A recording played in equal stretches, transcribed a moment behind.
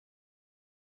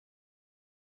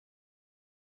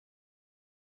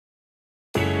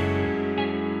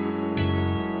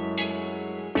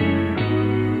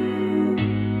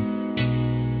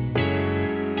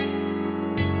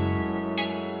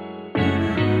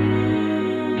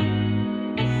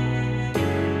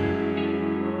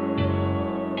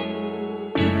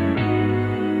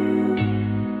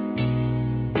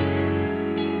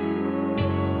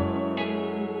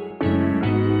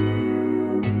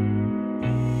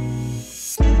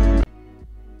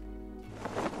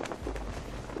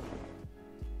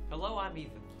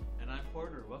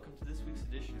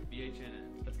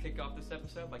BHNN. Let's kick off this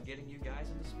episode by getting you guys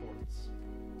into sports.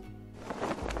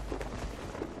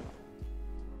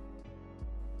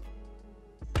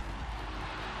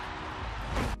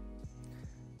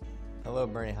 Hello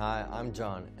Boerne High, I'm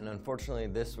John, and unfortunately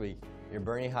this week, your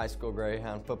Boerne High School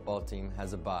Greyhound football team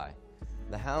has a bye.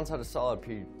 The Hounds had a solid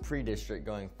pre-district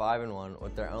going 5-1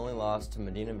 with their only loss to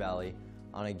Medina Valley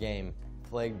on a game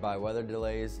plagued by weather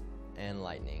delays and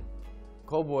lightning.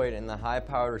 Cole Boyd and the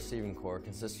high-powered receiving corps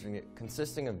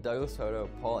consisting of Douglas Hodo,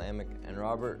 Paul Amick, and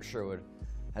Robert Sherwood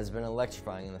has been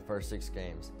electrifying in the first 6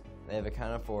 games. They have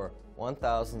accounted for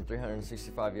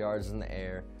 1,365 yards in the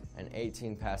air and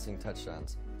 18 passing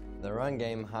touchdowns. The run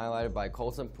game, highlighted by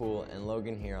Colton Poole and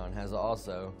Logan Huron, has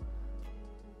also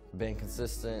been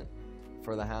consistent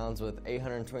for the Hounds with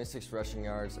 826 rushing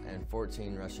yards and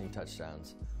 14 rushing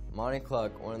touchdowns. Monty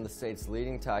Cluck, one of the state's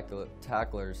leading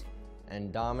tacklers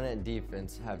and dominant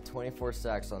defense, have 24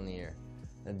 sacks on the year.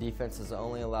 The defense has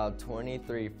only allowed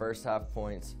 23 first-half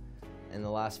points in the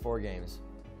last 4 games.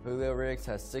 Julio Riggs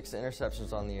has 6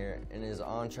 interceptions on the year and is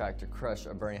on track to crush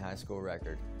a Boerne High School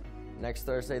record. Next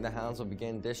Thursday, the Hounds will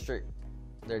begin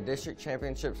their district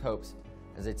championships hopes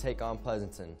as they take on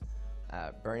Pleasanton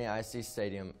at Boerne IC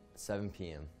Stadium at 7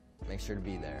 p.m. Make sure to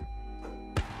be there.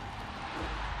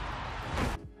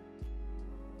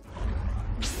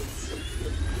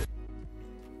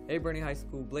 Hey Boerne High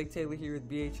School, Blake Taylor here with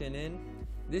BHNN.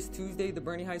 This Tuesday, the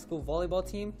Boerne High School volleyball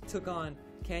team took on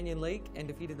Canyon Lake and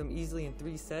defeated them easily in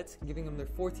 3 sets, giving them their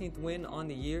 14th win on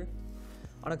the year.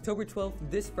 On October 12th,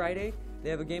 this Friday, they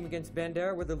have a game against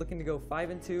Bandera where they're looking to go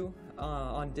 5-2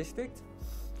 on district.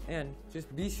 And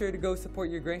just be sure to go support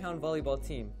your Greyhound volleyball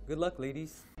team. Good luck,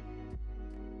 ladies.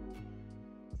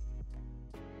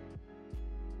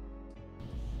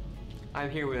 I'm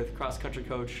here with cross-country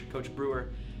coach, Coach Brewer.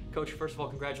 Coach, first of all,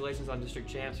 congratulations on district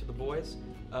champs for the boys.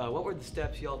 What were the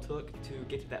steps y'all took to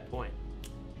get to that point?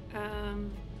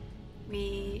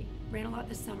 We ran a lot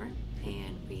this summer,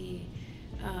 and we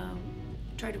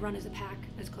tried to run as a pack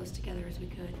as close together as we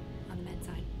could on the men's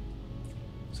side.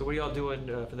 So what are y'all doing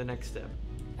for the next step?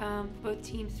 Both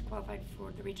teams qualified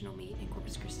for the regional meet in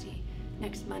Corpus Christi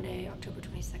next Monday, October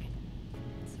 22nd.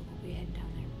 So we'll be heading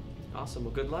down there. Awesome.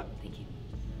 Well, good luck. Thank you.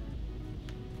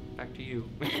 Back to you.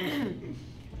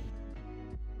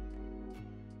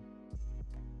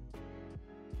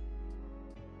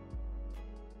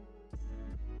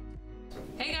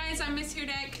 Hey guys, I'm Miss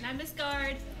Hudak. And I'm Miss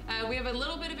Guard. We have a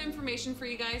little bit of information for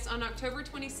you guys. On October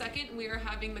 22nd, we are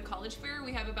having the college fair.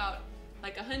 We have about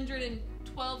like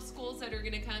 112 schools that are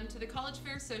going to come to the college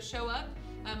fair, so show up.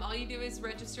 All you do is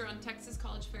register on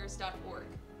texascollegefairs.org.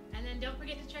 And then don't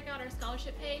forget to check out our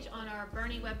scholarship page on our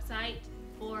Boerne website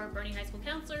for Boerne High School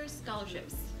Counselors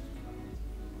Scholarships.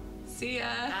 See ya.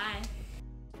 Bye.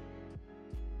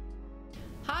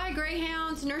 Hi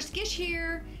Greyhounds, Nurse Gish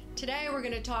here. Today we're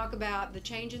going to talk about the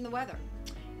change in the weather.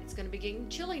 It's going to be getting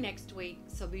chilly next week,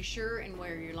 so be sure and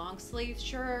wear your long sleeve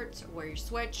shirts or wear your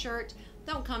sweatshirt.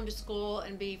 Don't come to school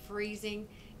and be freezing.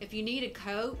 If you need a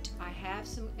coat, I have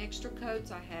some extra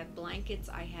coats. I have blankets.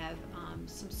 I have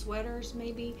some sweaters,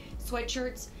 maybe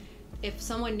sweatshirts. If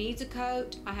someone needs a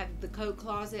coat, I have the coat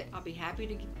closet. I'll be happy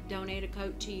to donate a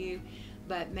coat to you,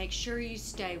 but make sure you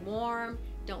stay warm.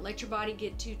 Don't let your body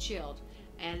get too chilled.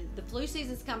 And the flu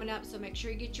season's coming up, so make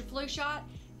sure you get your flu shot.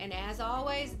 And as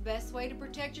always, the best way to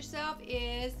protect yourself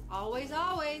is always,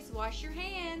 always wash your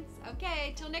hands.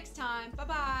 Okay, till next time.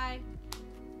 Bye-bye.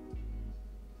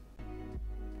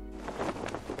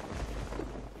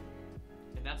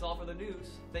 And that's all for the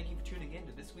news. Thank you for tuning in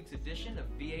to this week's edition of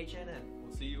BHNN.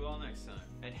 We'll see you all next time.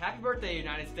 And happy birthday,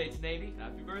 United States Navy.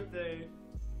 Happy birthday.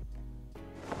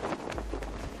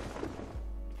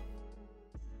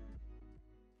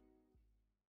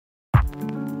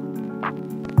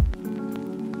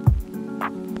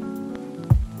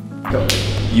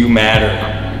 You matter.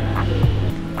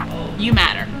 You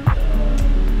matter.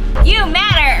 You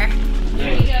matter.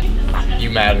 You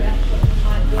matter.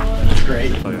 That's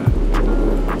great.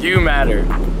 You matter.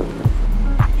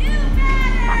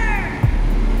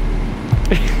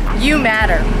 You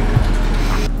matter.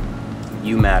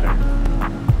 You matter.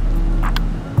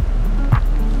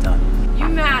 Done. You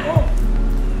matter.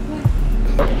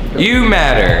 You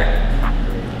matter.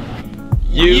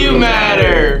 You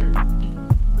matter.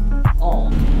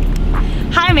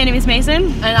 Hi, my name is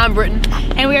Mason. And I'm Britton.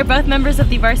 And we are both members of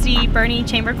the Varsity Boerne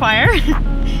Chamber Choir.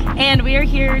 And we are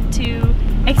here to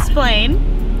explain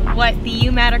what the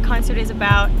You Matter concert is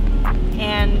about.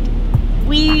 And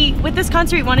with this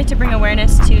concert, we wanted to bring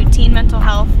awareness to teen mental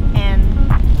health and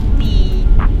the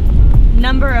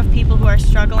number of people who are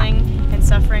struggling and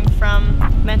suffering from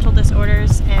mental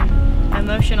disorders and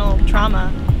emotional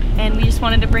trauma. And we just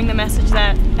wanted to bring the message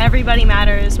that everybody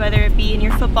matters, whether it be in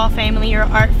your football family, your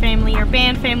art family, your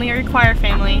band family, or your choir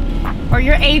family, or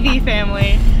your AV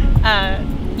family.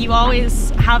 You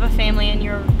always have a family and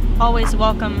you're always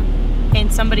welcome in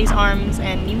somebody's arms,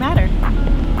 and you matter.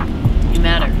 You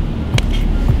matter.